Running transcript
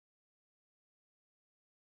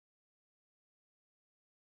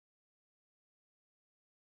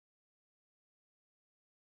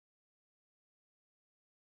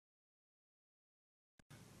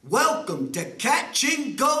Welcome to Catch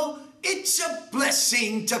and Go. It's a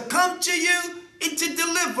blessing to come to you and to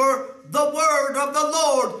deliver the word of the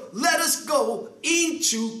Lord. Let us go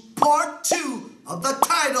into part 2 of the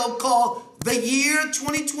title called The Year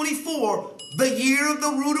 2024, the Year of the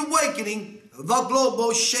Rude Awakening, the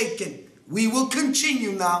Global Shaking. We will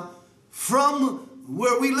continue now from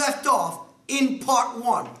where we left off in part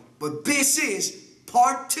 1, but this is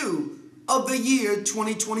part 2 of the year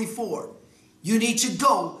 2024. You need to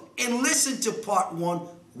go and listen to part 1.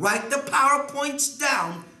 Write the PowerPoints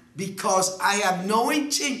down because I have no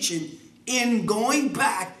intention in going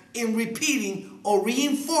back and repeating or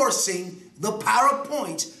reinforcing the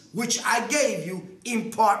PowerPoints which I gave you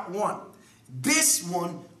in part 1. This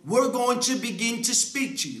one, we're going to begin to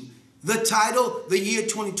speak to you. The title, the year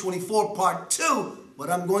 2024, part 2,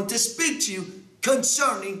 but I'm going to speak to you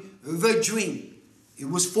concerning the dream. It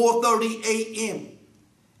was 4:30 a.m.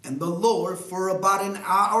 and the Lord, for about an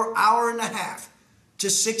hour and a half to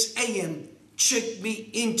 6 a.m., tricked me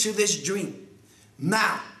into this dream.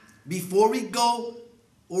 Now, before we go,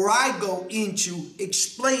 or I go into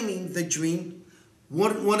explaining the dream,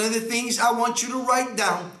 one of the things I want you to write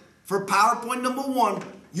down for PowerPoint number 1,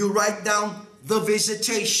 you write down the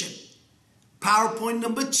visitation. PowerPoint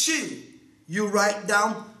number 2, you write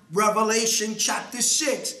down Revelation chapter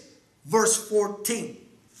 6, verse 14.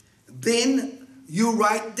 Then you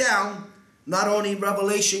write down not only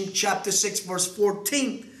Revelation chapter 6 verse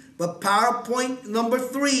 14, but PowerPoint number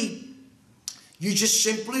 3, you just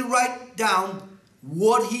simply write down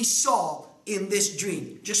what he saw in this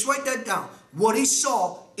dream. Just write that down, what he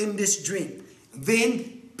saw in this dream.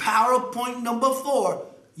 Then PowerPoint number 4,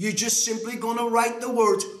 you're just simply going to write the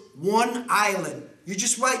words one island. You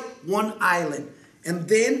just write one island. And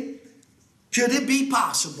then, could it be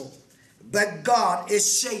possible that God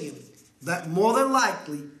is saying that more than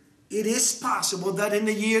likely it is possible that in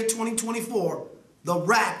the year 2024 the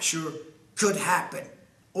rapture could happen,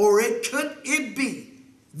 or it be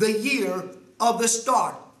the year of the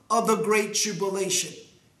start of the great tribulation?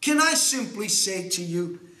 Can I simply say to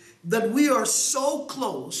you that we are so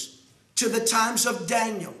close to the times of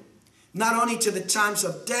Daniel? Not only to the times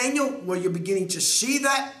of Daniel, where you're beginning to see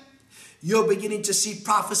that, you're beginning to see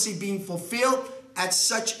prophecy being fulfilled at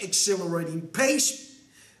such accelerating pace.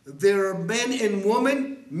 There are men and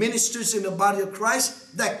women, ministers in the body of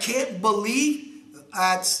Christ, that can't believe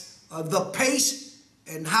at the pace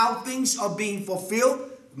and how things are being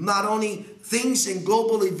fulfilled. Not only things and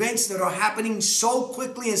global events that are happening so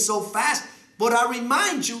quickly and so fast, but I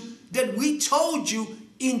remind you that we told you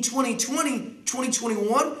in 2020,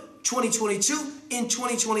 2021, 2022, in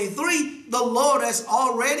 2023, the Lord has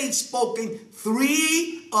already spoken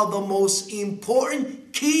 3 of the most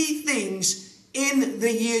important key things in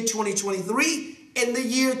the year 2023 and the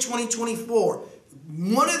year 2024.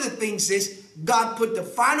 One of the things is God put the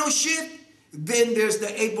final shift, then there's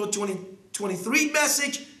the April 2023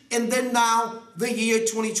 message, and then now the year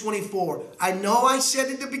 2024. I know I said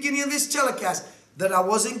at the beginning of this telecast that I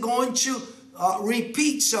wasn't going to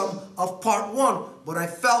repeat some of part 1, but I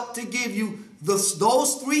felt to give you those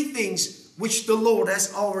 3 things which the Lord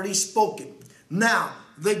has already spoken. Now,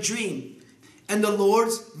 the dream and the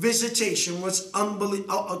Lord's visitation was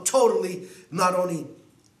totally not only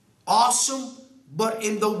awesome, but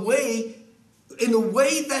in the way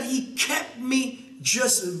that he kept me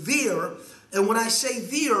just there. And when I say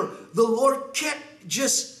there, the Lord kept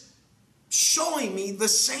just showing me the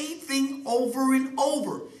same thing over and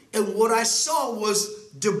over. And what I saw was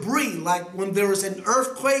debris, like when there is an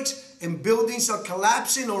earthquake and buildings are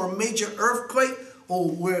collapsing, or a major earthquake, or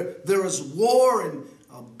where there is war and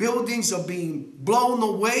buildings are being blown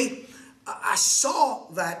away. I saw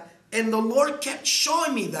that, and the Lord kept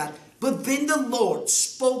showing me that. But then the Lord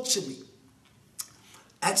spoke to me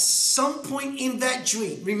at some point in that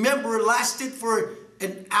dream. Remember, it lasted for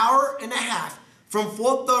an hour and a half, from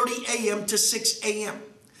 4:30 a.m. to 6 a.m.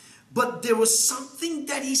 But there was something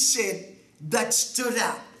that he said that stood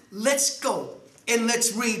out. Let's go and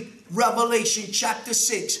let's read Revelation chapter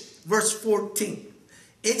 6, verse 14.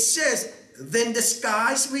 It says, "Then the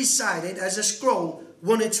skies recited as a scroll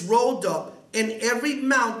when it's rolled up, and every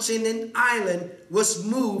mountain and island was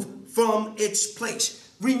moved from its place."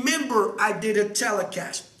 Remember, I did a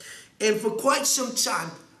telecast, and for quite some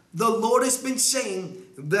time, the Lord has been saying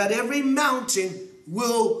that every mountain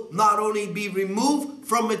will not only be removed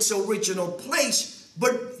from its original place,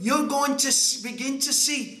 but you're going to begin to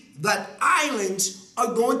see that islands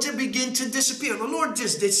are going to begin to disappear. The Lord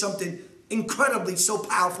just did something incredibly so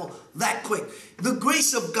powerful that quick. The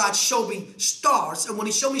grace of God showed me stars, and when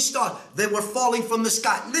he showed me stars, they were falling from the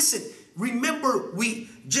sky. Listen, remember, we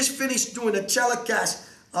just finished doing a telecast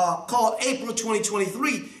called April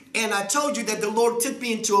 2023. And I told you that the Lord took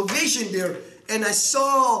me into a vision there. And I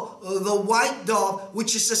saw the white dove,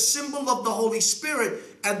 which is a symbol of the Holy Spirit.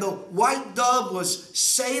 And the white dove was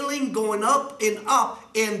sailing, going up and up.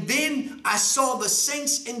 And then I saw the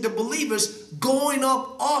saints and the believers going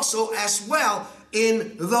up also as well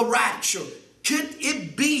in the rapture. Could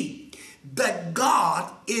it be that God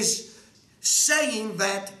is saying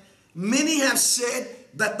that many have said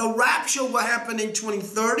that the rapture will happen in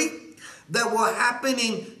 2030, that will happen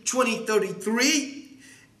in 2033?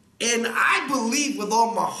 And I believe with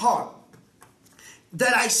all my heart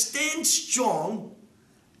that I stand strong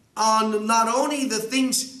on not only the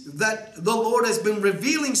things that the Lord has been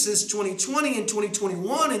revealing since 2020 and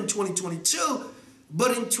 2021 and 2022,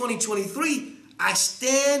 but in 2023, I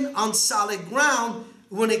stand on solid ground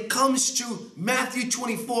when it comes to Matthew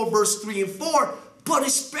 24, verse 3 and 4, but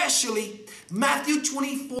especially Matthew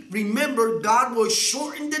 24. Remember, God will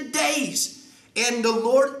shorten the days. And the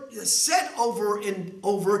Lord said over and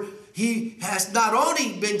over, he has not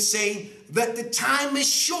only been saying that the time is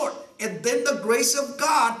short, and then the grace of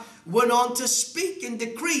God went on to speak and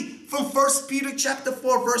decree from 1 Peter chapter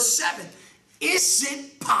 4, verse 7. Is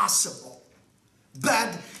it possible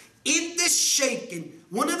that in this shaking,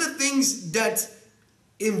 one of the things that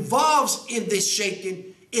involves in this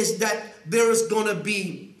shaking is that there is going to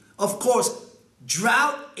be, of course,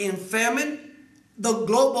 drought and famine. The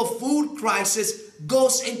global food crisis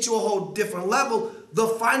goes into a whole different level. The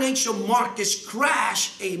financial markets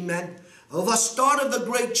crash, amen. The start of the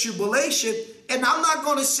Great Tribulation. And I'm not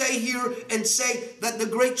going to say here and say that the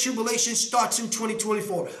Great Tribulation starts in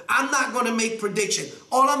 2024. I'm not going to make prediction.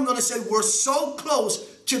 All I'm going to say, we're so close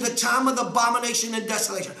to the time of the abomination and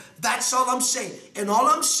desolation. That's all I'm saying. And all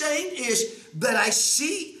I'm saying is that I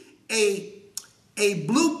see a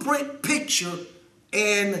blueprint picture,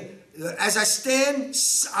 and as I stand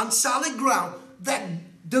on solid ground, that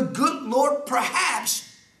the good Lord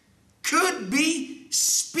perhaps could be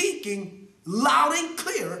speaking loud and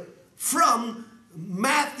clear from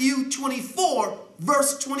Matthew 24,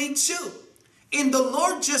 verse 22. And the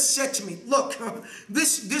Lord just said to me, look,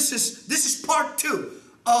 this is part 2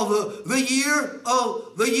 of the year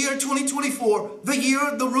 2024, the year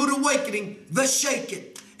of the rude awakening, the shaking.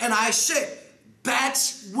 And I said,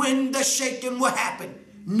 that's when the shaking will happen.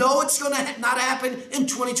 No, it's going to not happen in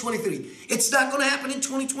 2023. It's not going to happen in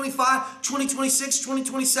 2025, 2026,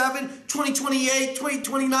 2027, 2028,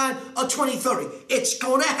 2029, or 2030. It's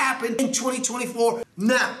going to happen in 2024.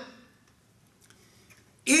 Now,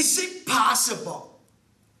 is it possible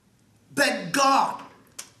that God,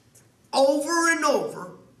 over and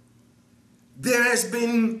over, there has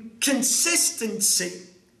been consistency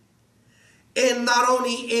in not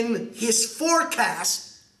only in his forecast,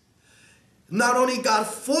 not only God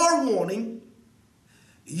forewarning,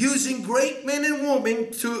 using great men and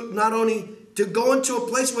women to not only to go into a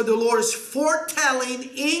place where the Lord is foretelling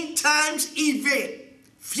end times event,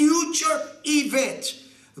 future event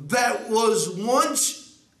that was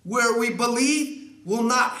once where we believe will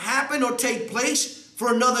not happen or take place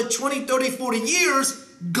for another 20, 30, 40 years.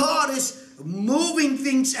 God is moving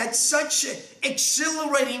things at such an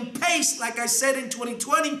accelerating pace. Like I said in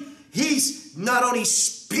 2020, he's not only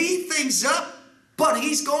speed things up, but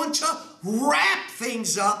he's going to wrap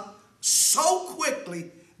things up so quickly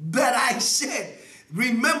that I said,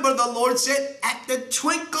 remember the Lord said, at the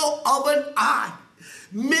twinkle of an eye,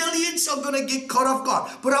 millions are going to get caught off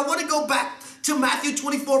guard. But I want to go back to Matthew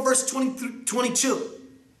 24, verse 22.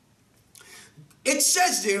 It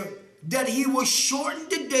says there that he will shorten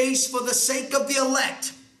the days for the sake of the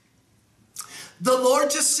elect. The Lord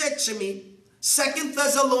just said to me, 2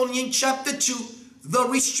 Thessalonians chapter 2, the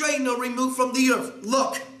restrainer removed from the earth.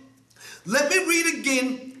 Look, let me read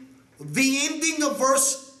again the ending of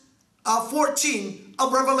verse 14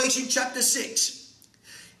 of Revelation chapter 6.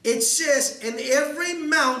 It says, and every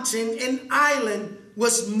mountain and island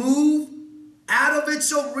was moved out of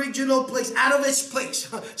its original place, out of its place.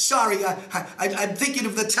 Sorry, I'm thinking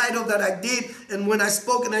of the title that I did, and when I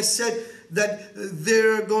spoke and I said that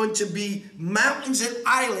there are going to be mountains and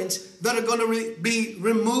islands that are going to be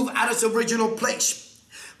removed out of its original place.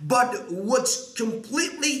 But what's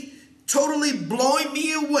completely, totally blowing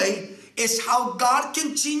me away is how God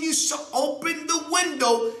continues to open the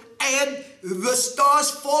window and the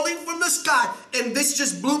stars falling from the sky. And this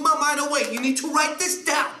just blew my mind away. You need to write this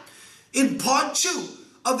down. In part 2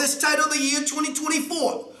 of this title of the year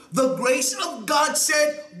 2024, the grace of God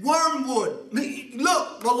said wormwood.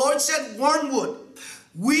 Look, the Lord said wormwood.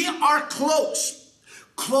 We are close,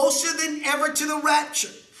 closer than ever to the rapture,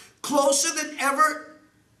 closer than ever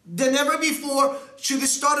before to the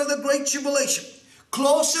start of the Great Tribulation,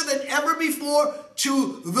 closer than ever before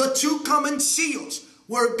to the two coming seals,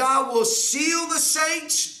 where God will seal the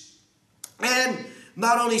saints, and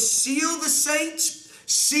not only seal the saints,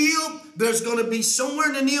 there's going to be somewhere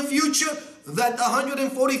in the near future that the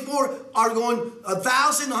 144 are going,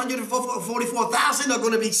 144,000 are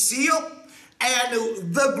going to be sealed, and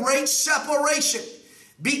the great separation.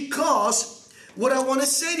 Because what I want to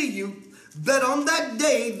say to you, that on that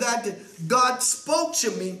day that God spoke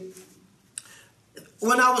to me,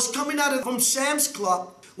 when I was coming out from Sam's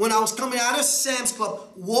Club, walking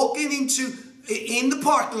in the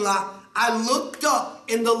parking lot, I looked up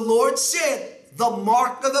and the Lord said, the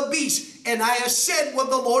mark of the beast. And I have said what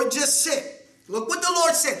the Lord just said. Look what the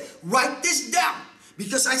Lord said. Write this down,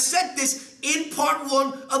 because I said this in part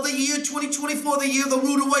 1 of the year 2024, the year of the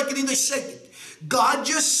rude awakening, the shaking. God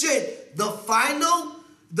just said the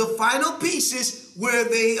final pieces where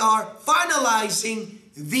they are finalizing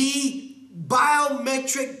the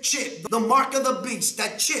biometric chip, the mark of the beast,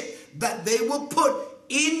 that chip that they will put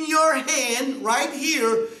in your hand right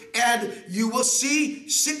here, and you will see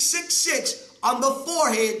 666 on the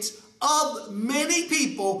foreheads of many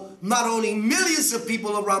people, not only millions of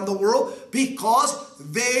people around the world, because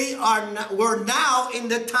we're now in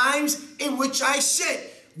the times in which I said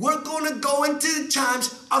we're going to go into the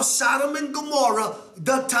times of Sodom and Gomorrah,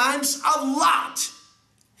 the times of Lot.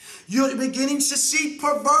 You're beginning to see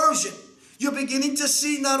perversion. You're beginning to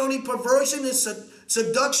see not only perversion and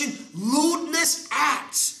seduction, lewdness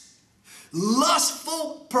acts,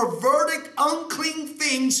 lustful, perverted, unclean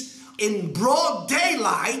things in broad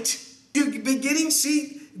daylight. You're beginning to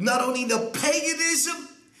see not only the paganism,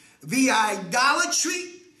 the idolatry,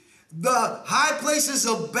 the high places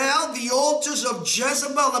of Baal, the altars of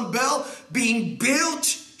Jezebel and Baal being built,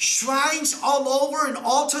 shrines all over and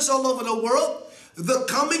altars all over the world, the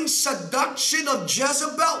coming seduction of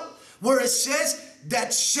Jezebel, where it says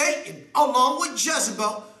that Satan, along with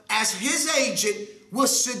Jezebel, as his agent, will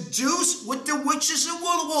seduce with the witches and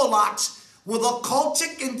warlocks, with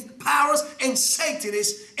occultic and powers and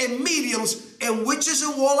satanists and mediums and witches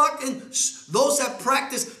and warlocks and those that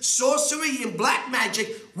practice sorcery and black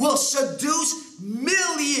magic will seduce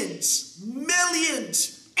millions,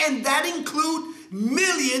 and that include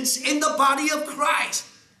millions in the body of Christ,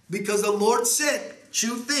 because the Lord said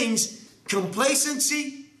 2 things: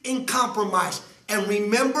 complacency and compromise. And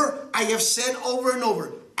remember, I have said over and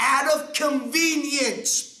over, out of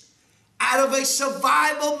convenience, out of a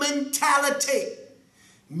survival mentality,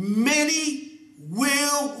 many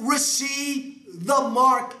will receive the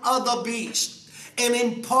mark of the beast. And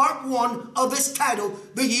in part 1 of this title,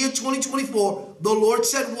 the year 2024, the Lord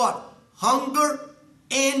said what? Hunger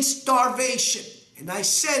and starvation. And I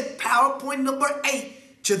said PowerPoint number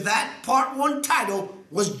 8 to that part 1 title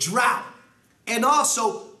was drought. And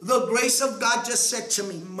also, the grace of God just said to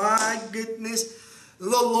me, my goodness, the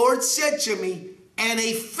Lord said to me, and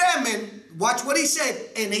a famine, watch what he said,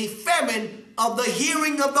 and a famine of the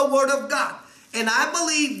hearing of the word of God. And I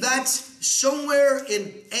believe that's somewhere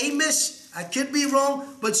in Amos. I could be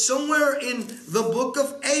wrong, but somewhere in the book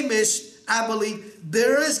of Amos, I believe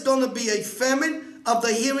there is going to be a famine of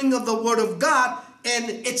the hearing of the word of God. And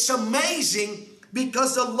it's amazing,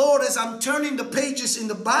 because the Lord, as I'm turning the pages in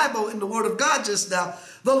the Bible, in the word of God just now,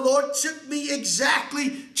 the Lord took me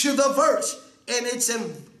exactly to the verse. And it's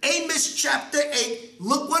in Amos chapter 8.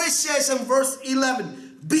 Look what it says in verse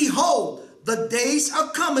 11. Behold, the days are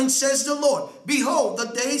coming, says the Lord. Behold,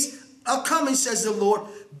 the days are coming, says the Lord,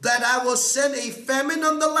 that I will send a famine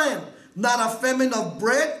on the land, not a famine of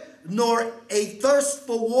bread, nor a thirst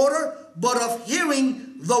for water, but of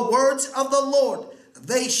hearing the words of the Lord.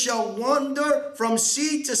 They shall wander from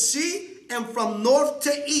sea to sea, and from north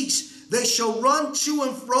to east. They shall run to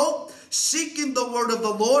and fro, seeking the word of the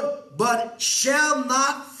Lord, but shall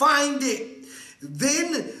not find it.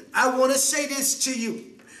 Then I want to say this to you,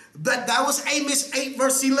 that was Amos 8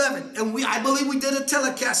 verse 11, and I believe we did a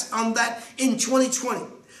telecast on that in 2020.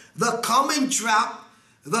 The coming drought,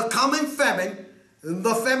 the coming famine,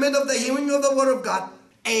 the famine of the hearing of the word of God,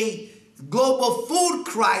 a global food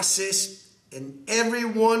crisis, and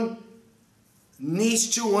everyone needs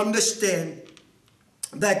to understand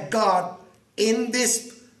that God, in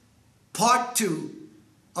this part 2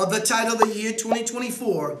 of the title of the year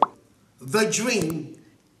 2024, the dream,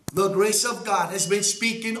 the grace of God, has been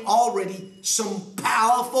speaking already some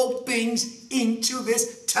powerful things into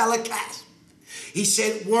this telecast. He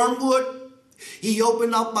said, Wormwood. He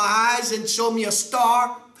opened up my eyes and showed me a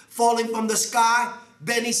star falling from the sky.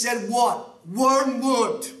 Then he said, what?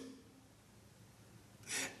 Wormwood.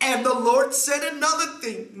 And the Lord said another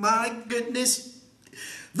thing. My goodness.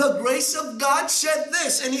 The grace of God said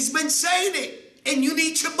this, and he's been saying it. And you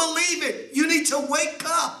need to believe it. You need to wake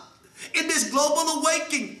up in this global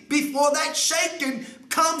awakening before that shaking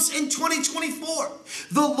comes in 2024.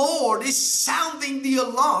 The Lord is sounding the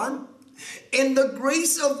alarm, and the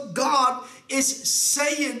grace of God is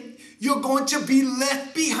saying you're going to be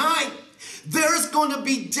left behind. There's going to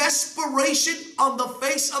be desperation on the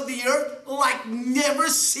face of the earth like never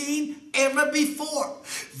seen ever before.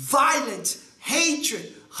 Violence,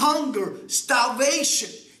 hatred, hunger, starvation.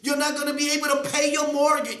 You're not going to be able to pay your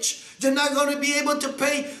mortgage. You're not going to be able to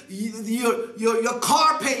pay your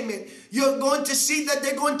car payment. You're going to see that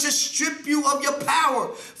they're going to strip you of your power.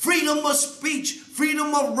 Freedom of speech,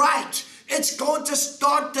 freedom of right. It's going to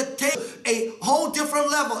start to take a whole different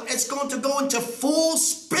level. It's going to go into full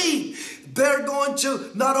speed. They're going to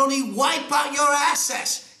not only wipe out your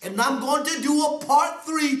assets, and I'm going to do a part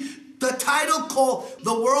 3, the title called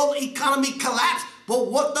The World Economy Collapse. But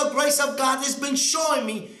what the grace of God has been showing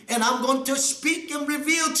me, and I'm going to speak and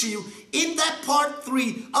reveal to you in that part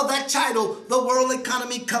 3 of that title, The World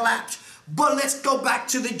Economy Collapse. But let's go back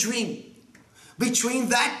to the dream. Between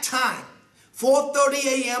that time, 4:30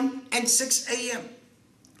 a.m. and 6 a.m.,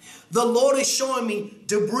 the Lord is showing me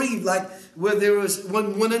debris, like where there is,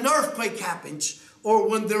 when an earthquake happens, or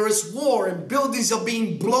when there is war and buildings are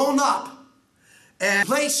being blown up, and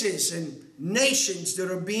places and nations that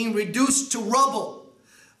are being reduced to rubble.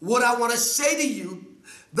 What I want to say to you,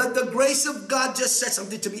 that the grace of God just said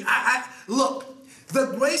something to me. Look,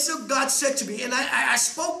 the grace of God said to me, and I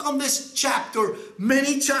spoke on this chapter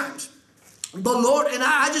many times. The Lord, and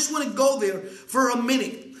I just want to go there for a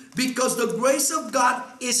minute, because the grace of God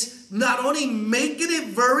is not only making it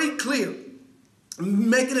very clear in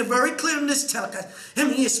this telecast,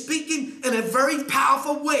 and He is speaking in a very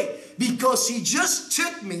powerful way, because He just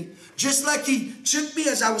took me, just like He took me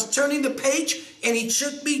as I was turning the page, and He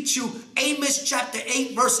took me to Amos chapter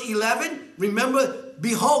 8 verse 11. Remember,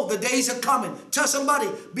 behold, the days are coming. Tell somebody,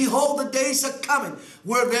 behold, the days are coming,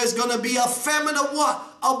 where there's going to be a famine of what?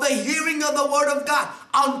 Of the hearing of the word of God.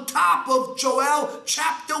 On top of Joel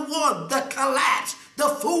chapter 1, the collapse, the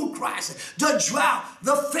food crisis, the drought,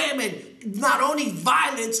 the famine, not only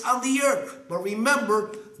violence on the earth. But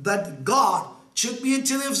remember that God took me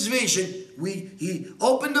into this vision. He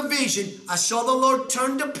opened the vision. I saw the Lord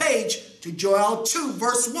turn the page to Joel 2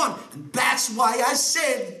 verse 1. And that's why I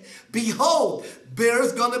said, behold,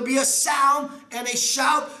 there's going to be a sound and a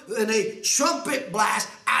shout and a trumpet blast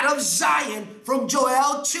out of Zion, from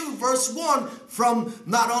Joel 2 verse 1, from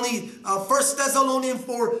not only 1 Thessalonians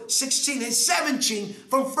 4, 16 and 17,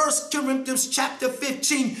 from 1 Corinthians chapter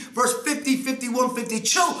 15, verse 50, 51,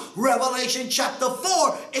 52, Revelation chapter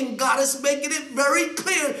 4. And God is making it very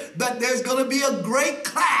clear that there's going to be a great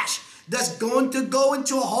clash that's going to go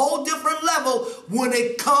into a whole different level when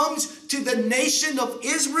it comes to the nation of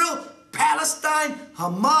Israel, Palestine,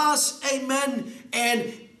 Hamas, amen,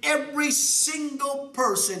 and every single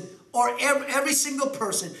person, or every single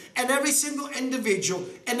person and every single individual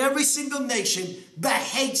and every single nation that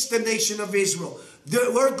hates the nation of Israel.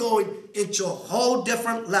 We're going into a whole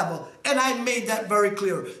different level, and I made that very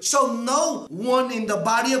clear. So no one in the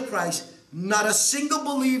body of Christ, not a single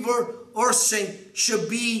believer or saint, should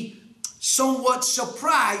be somewhat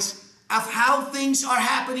surprised of how things are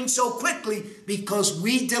happening so quickly, because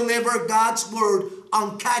we deliver God's word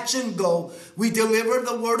on catch and go. We deliver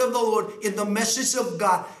the word of the Lord in the message of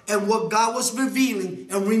God and what God was revealing.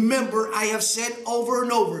 And remember, I have said over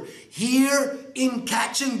and over, here in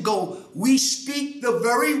catch and go, we speak the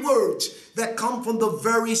very words that come from the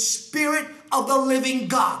very Spirit of the living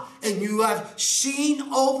God. And you have seen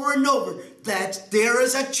over and over that there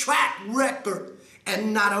is a track record.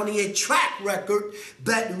 And not only a track record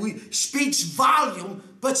that speaks volume,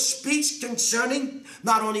 but speaks concerning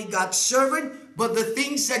not only God's servant, but the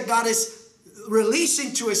things that God is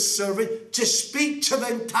releasing to His servant to speak to the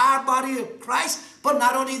entire body of Christ, but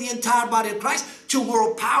not only the entire body of Christ, to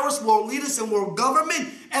world powers, world leaders, and world government,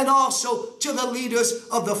 and also to the leaders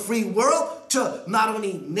of the free world, to not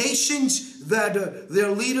only nations that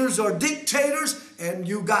their leaders are dictators, and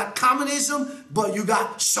you got communism, but you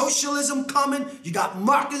got socialism coming, you got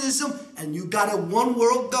Marxism, and you got a one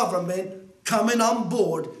world government coming on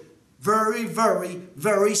board very, very,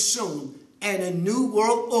 very soon. And a new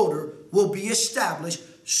world order will be established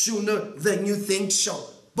sooner than you think so.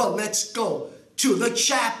 But let's go to the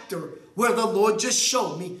chapter where the Lord just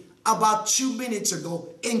showed me about 2 minutes ago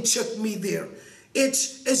and took me there.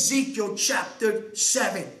 It's Ezekiel chapter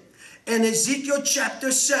 7. And Ezekiel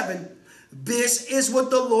chapter 7, this is what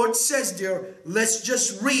the Lord says there. Let's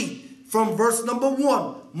just read from verse number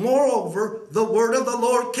 1. Moreover, the word of the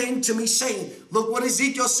Lord came to me saying, look what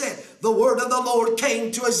Ezekiel said. The word of the Lord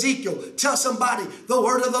came to Ezekiel. Tell somebody, the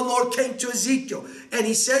word of the Lord came to Ezekiel. And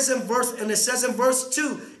it says in verse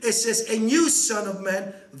 2, it says, and you, son of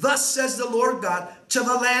man, thus says the Lord God to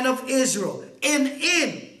the land of Israel, an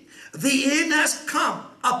end. The end has come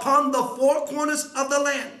upon the four corners of the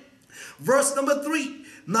land. Verse number 3,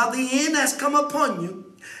 now the end has come upon you,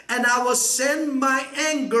 and I will send my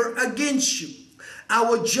anger against you. I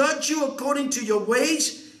will judge you according to your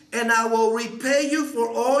ways, and I will repay you for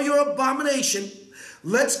all your abomination.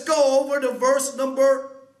 Let's go over to verse number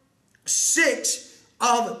 6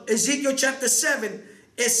 of Ezekiel chapter 7.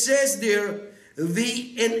 It says there, an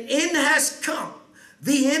end has come.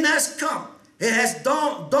 The end has come. It has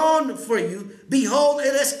dawned for you. Behold,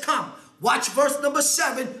 it has come. Watch verse number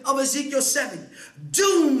 7 of Ezekiel 7.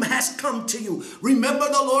 Doom has come to you. Remember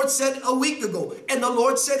the Lord said a week ago, and the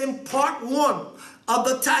Lord said in part 1 of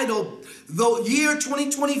the title, the year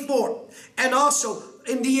 2024, and also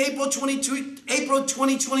in the April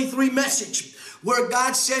 2023 message, where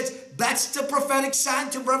God said, that's the prophetic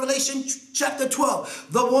sign to Revelation chapter 12.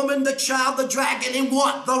 The woman, the child, the dragon, and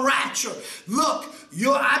what? The rapture. Look,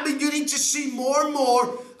 I'm beginning to see more and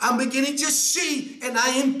more. I'm beginning to see, and I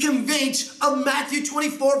am convinced of Matthew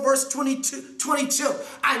 24, verse 22.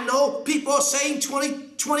 I know people are saying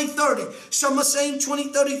 2030. Some are saying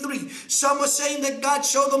 2033. Some are saying that God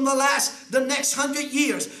showed them the next 100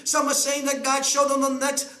 years. Some are saying that God showed them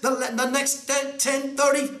the next 10,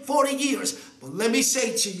 30, 40 years. But let me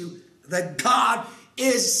say to you that God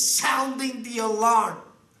is sounding the alarm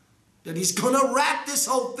that he's going to wrap this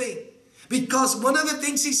whole thing. Because one of the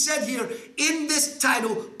things he said here in this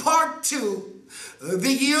title, part 2,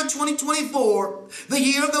 the year 2024, the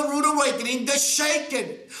year of the rude awakening, the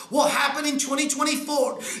shaking will happen in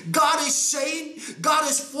 2024. God is saying, God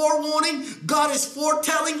is forewarning, God is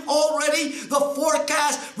foretelling already the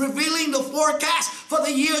forecast, revealing the forecast for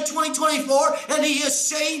the year 2024. And he is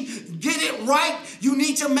saying, get it right. You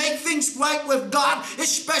need to make things right with God.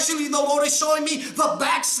 Especially the Lord is showing me the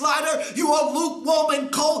backslider. You are lukewarm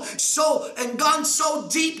and cold, and gone so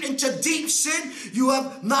deep into deep sin.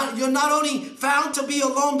 You're not only found to be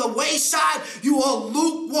along the wayside, you are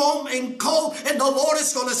lukewarm and cold, and the Lord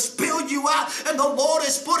is going to spill you out. And the Lord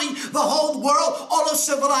is putting the whole world, all of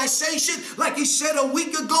civilization, like he said a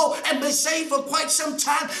week ago and been saying for quite some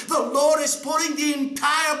time, the Lord is putting the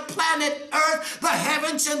entire planet Earth, the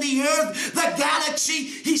heavens and the earth, the galaxy,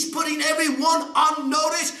 he's putting everyone on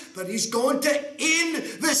notice that he's going to end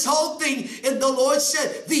this whole thing. And the Lord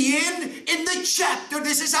said, the end in the chapter,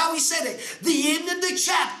 this is how he said it, the end in the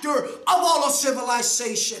chapter of all of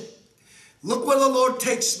civilization. Look where the Lord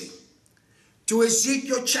takes me, to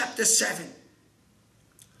Ezekiel chapter 7.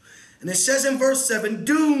 And it says in verse 7,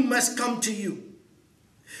 doom has come to you.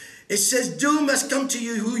 It says, doom has come to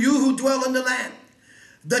you who dwell in the land.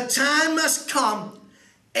 The time has come.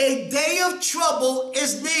 A day of trouble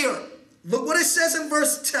is near. Look what it says in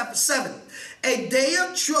verse 7. A day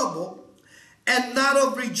of trouble and not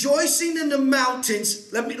of rejoicing in the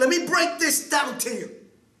mountains. Let me break this down to you.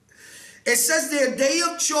 It says their day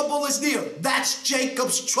of trouble is near. That's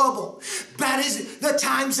Jacob's trouble. That is the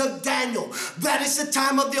times of Daniel. That is the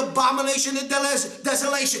time of the abomination and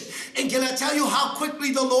desolation. And can I tell you how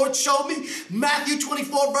quickly the Lord showed me? Matthew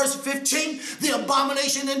 24 verse 15, the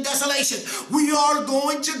abomination and desolation. We are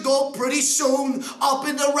going to go pretty soon up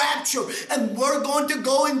in the rapture. And we're going to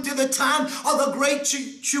go into the time of the great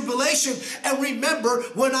tribulation. And remember,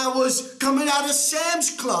 when I was coming out of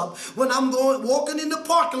Sam's Club, when I'm walking in the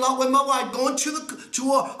parking lot with my wife, going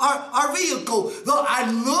to our vehicle, though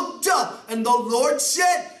I looked up and the Lord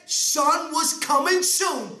said, son was coming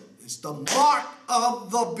soon. It's the mark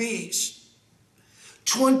of the beast.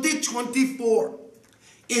 2024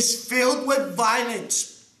 is filled with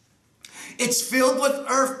violence. It's filled with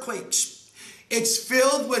earthquakes. It's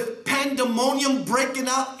filled with pandemonium breaking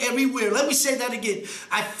out everywhere. Let me say that again.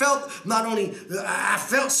 I felt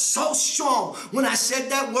so strong when I said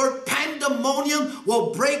that word. Pandemonium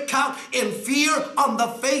will break out in fear on the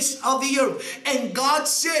face of the earth. And God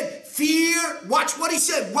said, fear, watch what he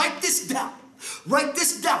said. Write this down. Write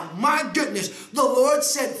this down. My goodness. The Lord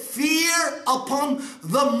said, fear upon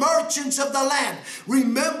the merchants of the land.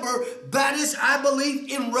 Remember, that is, I believe,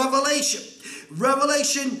 in Revelation.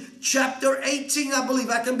 Revelation chapter 18, I believe.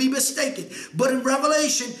 I can be mistaken. But in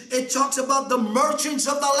Revelation, it talks about the merchants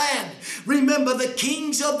of the land. Remember, the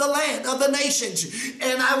kings of the land, of the nations.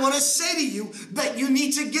 And I want to say to you that you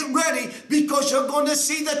need to get ready, because you're going to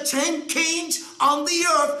see the 10 kings on the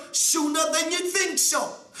earth sooner than you think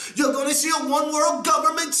so. You're going to see a one world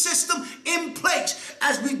government system in place.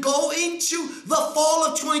 as we go into the fall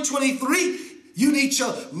of 2023, you need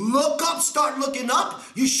to look up, start looking up.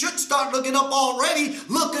 You should start looking up already,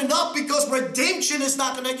 looking up, because redemption is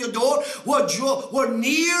knocking at your door. We're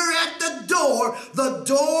near at the door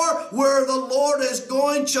where the Lord is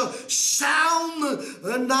going to sound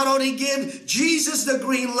and not only give Jesus the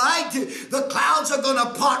green light, the clouds are going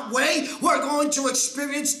to part way. We're going to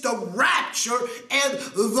experience the rapture, and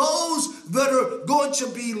those that are going to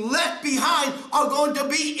be left behind are going to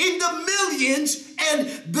be in the millions. And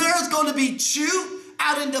there's going to be two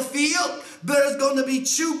out in the field. There's going to be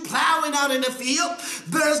two plowing out in the field.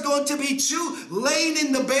 There's going to be two laying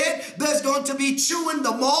in the bed. There's going to be two in the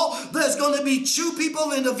mall. There's going to be two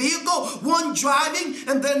people in the vehicle, one driving,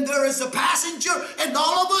 and then there is a passenger. And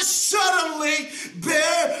all of a suddenly,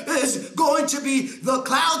 there is going to be the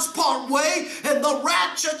clouds part way and the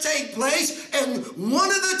rapture take place. And one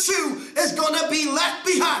of the two is going to be left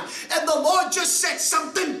behind. And the Lord just said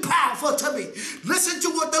something powerful to me. Listen to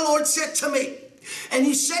what the Lord said to me. And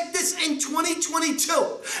he said this in 2022,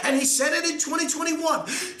 and he said it in 2021.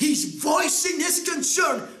 He's voicing his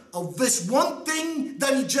concern of this one thing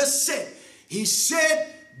that he just said. He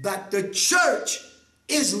said that the church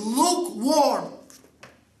is lukewarm.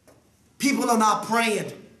 People are not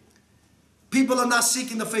praying. People are not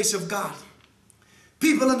seeking the face of God.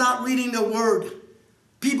 People are not reading the word.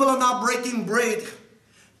 People are not breaking bread.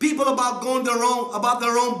 People are about going about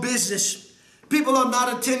their own business. People are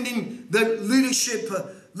not attending the leadership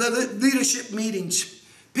meetings.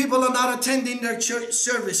 People are not attending their church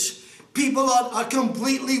service. People are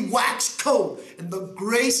completely waxed cold. And the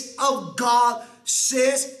grace of God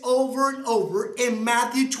says over and over in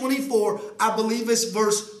Matthew 24, I believe it's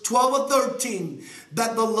verse 12 or 13,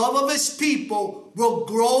 that the love of his people will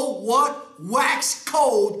grow what? Wax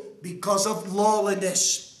cold because of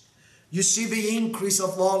lawlessness. You see the increase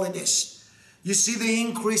of lawlessness. You see the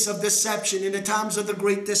increase of deception in the times of the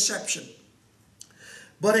great deception.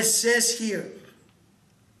 But it says here,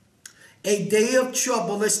 a day of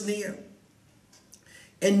trouble is near,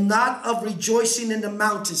 and not of rejoicing in the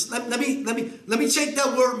mountains. Let me take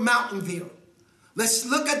that word mountain there. Let's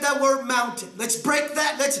look at that word mountain. Let's break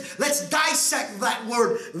that. Let's dissect that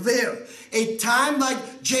word there. A time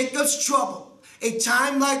like Jacob's trouble. A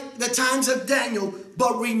time like the times of Daniel.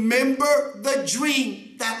 But remember the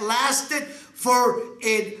dream that lasted for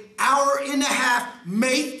an hour and a half.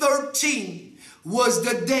 May 13 was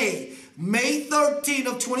the day. May 13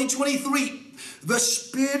 of 2023. The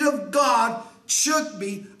Spirit of God shook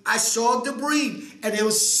me. I saw debris, and it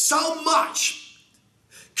was so much.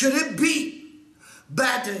 Could it be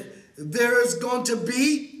that there is going to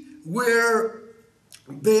be where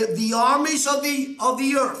the armies of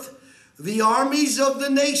the earth, the armies of the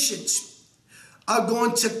nations, are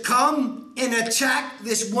going to come and attack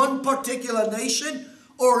this one particular nation?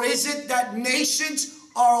 Or is it that nations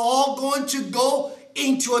are all going to go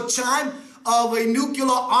into a time of a nuclear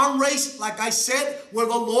arm race, like I said, where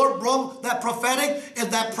the Lord brought that prophetic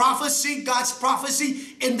and that prophecy, God's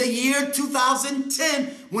prophecy, in the year 2010,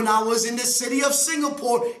 when I was in the city of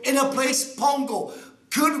Singapore, in a place, Pongo?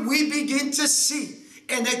 Could we begin to see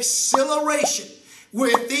an acceleration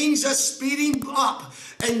where things are speeding up,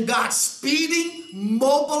 and God speeding,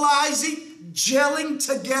 mobilizing, gelling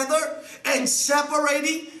together, and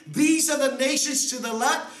separating? These are the nations to the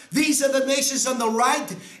left. These are the nations on the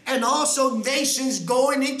right, and also nations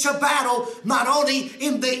going into battle, not only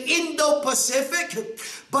in the Indo-Pacific,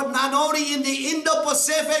 but not only in the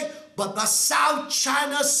Indo-Pacific, but the South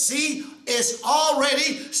China Sea is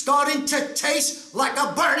already starting to taste like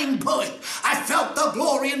a burning bush. I felt the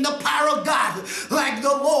glory and the power of God, like the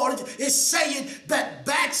Lord is saying that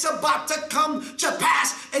that's about to come to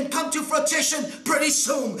pass and come to fruition pretty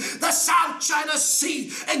soon. The South China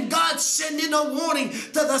Sea, and God sending a warning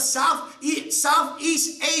to the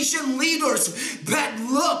Southeast Asian leaders that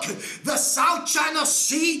look, the South China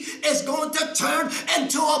Sea is going to turn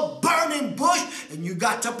into a burning bush, and you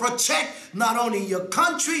got to protect not only your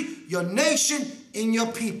country, your nation, and your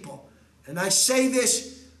people. And I say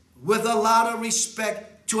this with a lot of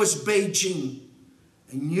respect towards Beijing.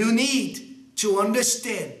 And you need to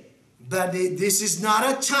understand that this is not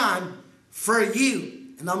a time for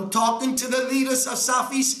you. And I'm talking to the leaders of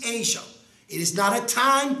Southeast Asia. It is not a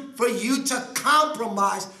time for you to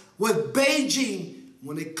compromise with Beijing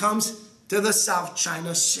when it comes to the South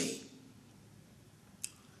China Sea.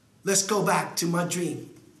 Let's go back to my dream.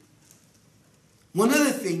 One of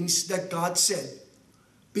the things that God said,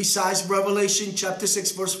 besides Revelation chapter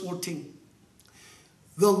 6, verse 14,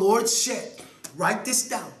 the Lord said, write this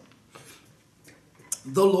down.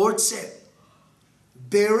 The Lord said,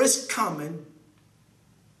 there is coming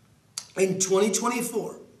in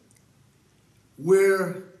 2024,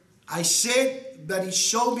 where I said that he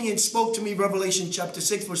showed me and spoke to me, Revelation chapter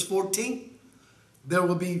 6, verse 14, there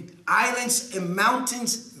will be islands and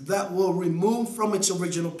mountains that will remove from its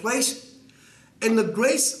original place. And the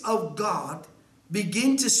grace of God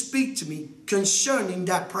began to speak to me concerning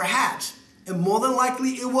that perhaps, and more than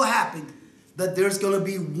likely it will happen, that there's going to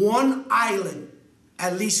be one island,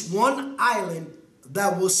 at least one island,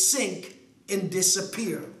 that will sink and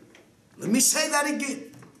disappear. Let me say that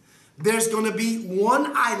again. There's going to be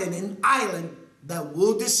one island, an island that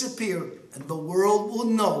will disappear, and the world will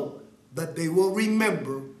know that they will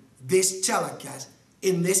remember this telecast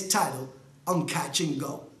in this title on Catch and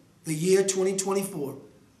Go. The year 2024,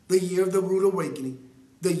 the year of the rude awakening,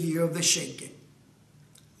 the year of the shaking.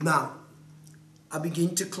 Now, I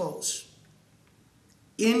begin to close.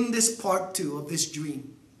 In this part 2 of this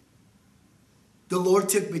dream, the Lord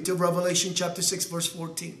took me to Revelation chapter 6, verse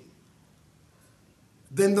 14.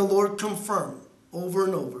 Then the Lord confirmed over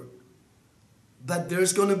and over that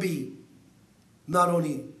there's going to be not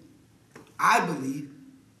only, I believe,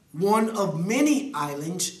 one of many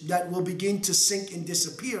islands that will begin to sink and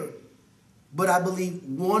disappear, but I believe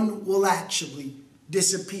one will actually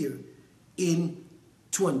disappear in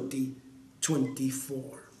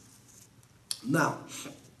 2024. Now,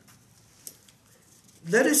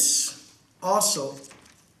 let us also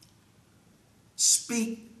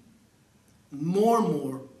speak more and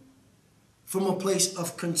more from a place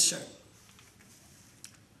of concern,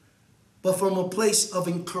 but from a place of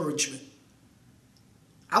encouragement.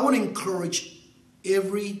 I want to encourage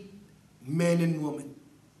every man and woman,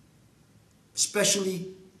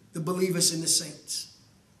 especially the believers and the saints.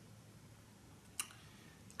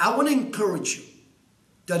 I want to encourage you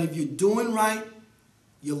that if you're doing right,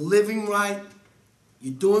 you're living right,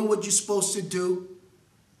 you're doing what you're supposed to do,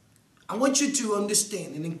 I want you to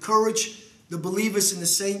understand and encourage the believers and the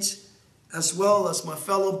saints, as well as my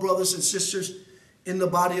fellow brothers and sisters in the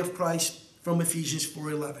body of Christ, from Ephesians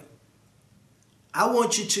 4:11. I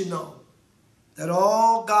want you to know that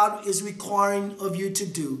all God is requiring of you to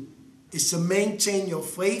do is to maintain your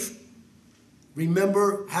faith.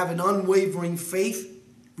 Remember, have an unwavering faith.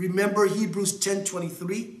 Remember Hebrews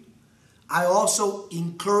 10:23. I also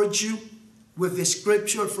encourage you with the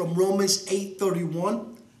scripture from Romans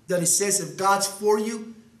 8:31 that it says, if God's for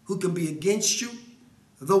you, who can be against you?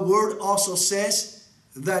 The word also says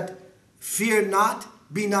that fear not,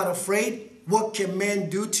 be not afraid. What can man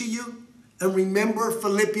do to you? And remember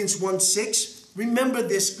Philippians 1:6. Remember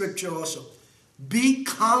this scripture also. Be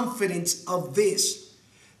confident of this,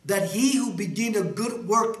 that he who began a good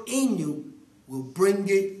work in you will bring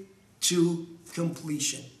it to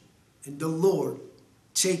completion. And the Lord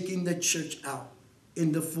taking the church out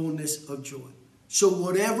in the fullness of joy. So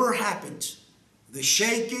whatever happens, the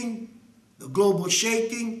shaking, the global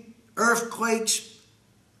shaking, earthquakes,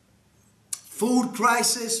 food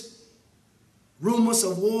crisis, rumors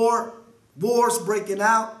of war, wars breaking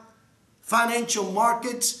out, financial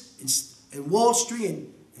markets and Wall Street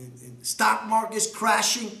and stock markets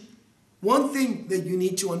crashing. One thing that you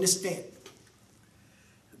need to understand,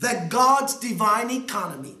 that God's divine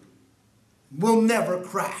economy will never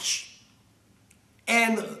crash.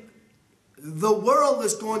 And the world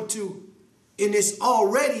is going to, and it's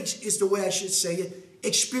already, is the way I should say it,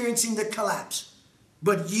 experiencing the collapse.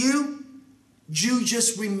 But you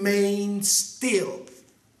just remain still.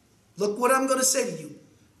 Look what I'm going to say to you.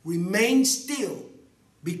 Remain still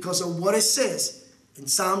because of what it says in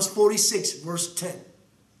Psalms 46, verse 10.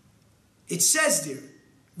 It says there,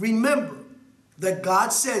 remember that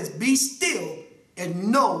God says, be still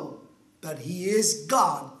and know that he is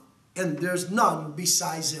God and there's none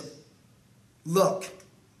besides him. Look,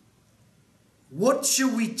 what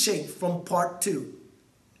should we take from part 2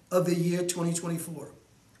 of the year 2024?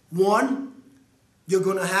 One, you're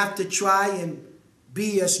going to have to try and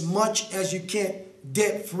be as much as you can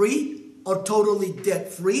debt-free or totally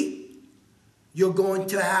debt-free. You're going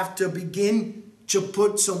to have to begin to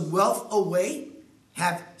put some wealth away,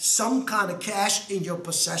 have some kind of cash in your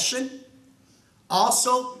possession.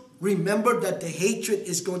 Also, remember that the hatred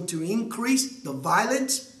is going to increase, the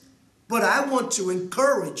violence. But I want to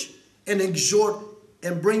encourage and exhort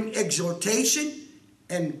and bring exhortation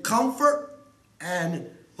and comfort, and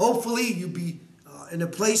hopefully you be in a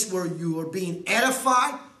place where you are being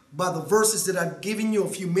edified by the verses that I've given you a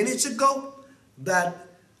few minutes ago, that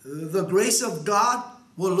the grace of God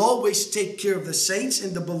will always take care of the saints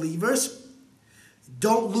and the believers.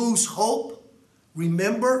 Don't lose hope.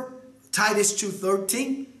 Remember Titus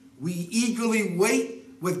 2:13. We eagerly wait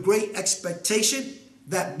with great expectation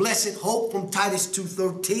that blessed hope from Titus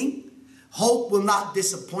 2:13. Hope will not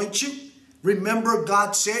disappoint you. Remember,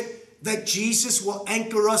 God said that Jesus will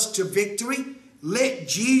anchor us to victory. Let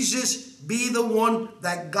Jesus be the one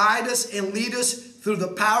that guide us and lead us through the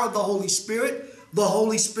power of the Holy Spirit. The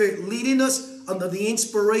Holy Spirit leading us under the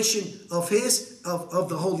inspiration of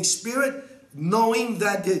the Holy Spirit, knowing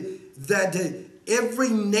that every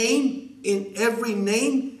name,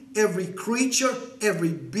 every creature, every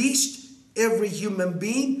beast, every human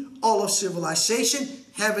being, all of civilization,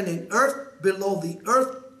 heaven and earth, below the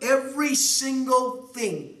earth, every single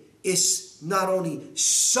thing is not only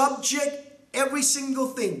subject, every single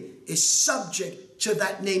thing is subject to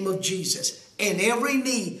that name of Jesus. And every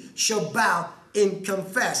knee shall bow and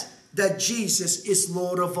confess that Jesus is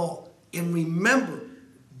Lord of all. And remember,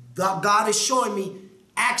 God is showing me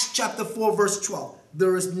Acts chapter 4 verse 12.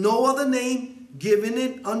 There is no other name given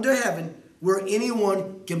in under heaven where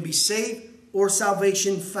anyone can be saved or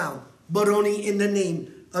salvation found, but only in the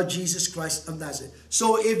name of Jesus Christ of Nazareth.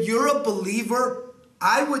 So if you're a believer,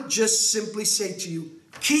 I would just simply say to you,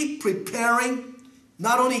 keep preparing.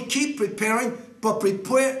 Not only keep preparing, but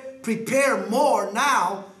prepare more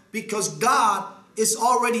now, because God is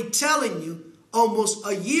already telling you almost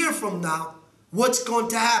a year from now what's going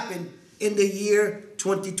to happen in the year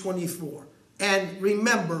 2024. And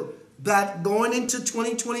remember that going into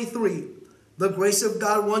 2023, the grace of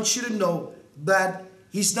God wants you to know that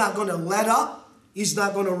He's not going to let up. He's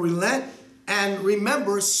not going to relent. And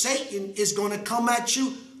remember, Satan is going to come at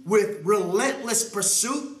you with relentless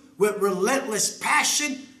pursuit, with relentless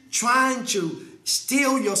passion, trying to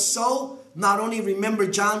steal your soul. Not only remember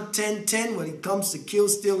John 10:10 when he comes to kill,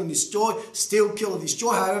 steal, and destroy, steal, kill, and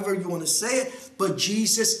destroy, however you want to say it, but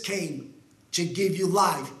Jesus came to give you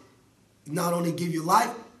life. Not only give you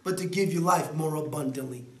life, but to give you life more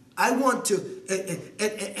abundantly. I want to,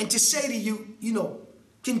 and to say to you,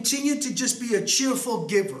 continue to just be a cheerful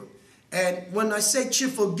giver. And when I say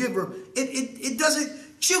cheerful giver, it doesn't,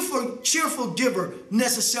 cheerful giver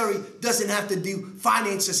necessarily doesn't have to do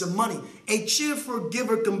finances and money. A cheerful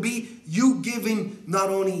giver can be you giving, not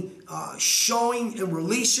only showing and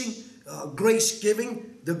releasing grace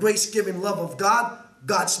giving, the grace giving love of God,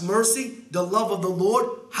 God's mercy, the love of the Lord,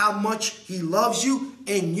 how much He loves you,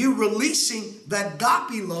 and you releasing that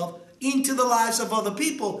agape love into the lives of other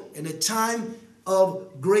people in a time of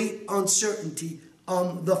great uncertainty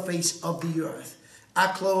on the face of the earth. I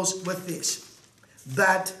close with this,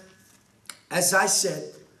 that as I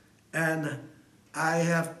said, and I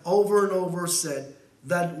have over and over said,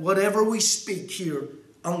 that whatever we speak here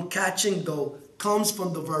on Catch and Go comes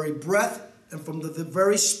from the very breath and from the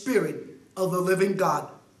very spirit of the living God,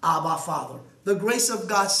 Abba Father. The grace of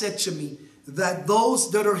God said to me that those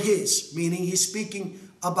that are His, meaning He's speaking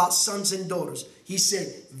about sons and daughters, He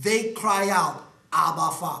said they cry out,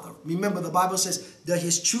 Abba Father. Remember, the Bible says that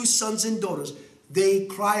His true sons and daughters, they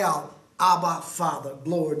cry out, Abba Father.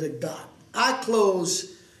 Glory to God. I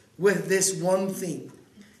close with this one thing,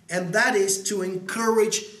 and that is to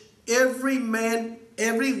encourage every man,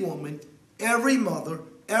 every woman, every mother,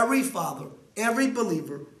 every father, every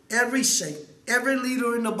believer, every saint, every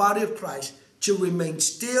leader in the body of Christ to remain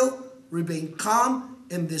still, remain calm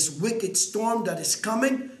in this wicked storm that is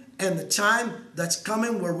coming, and the time that's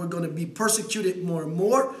coming where we're going to be persecuted more and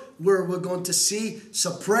more, where we're going to see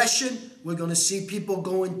suppression. We're going to see people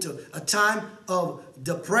go into a time of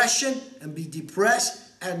depression and be depressed,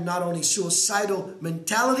 and not only suicidal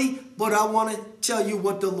mentality, but I want to tell you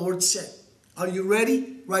what the Lord said. Are you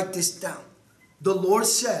ready? Write this down. The Lord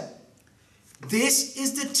said, this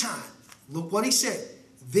is the time. Look what He said.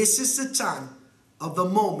 This is the time of the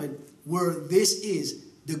moment where this is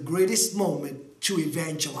the greatest moment to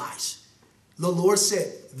evangelize. The Lord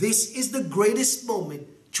said, this is the greatest moment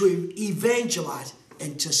to evangelize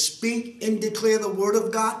and to speak and declare the word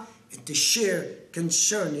of God and to share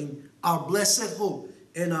concerning our blessed hope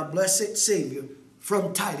and our blessed Savior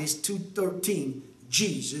from Titus 2:13,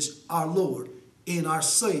 Jesus our Lord and our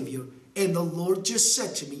Savior. And the Lord just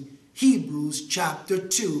said to me, Hebrews chapter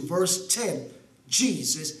 2 verse 10,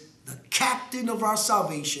 Jesus, the captain of our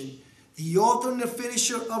salvation, the author and the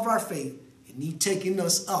finisher of our faith, and He taking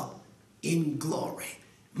us up in glory.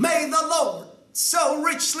 May the Lord so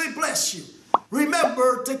richly bless you.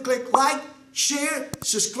 Remember to click like, share,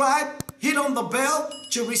 subscribe, hit on the bell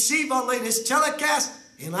to receive our latest telecast,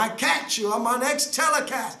 and I catch you on my next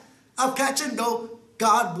telecast of Catch and Go.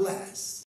 God bless.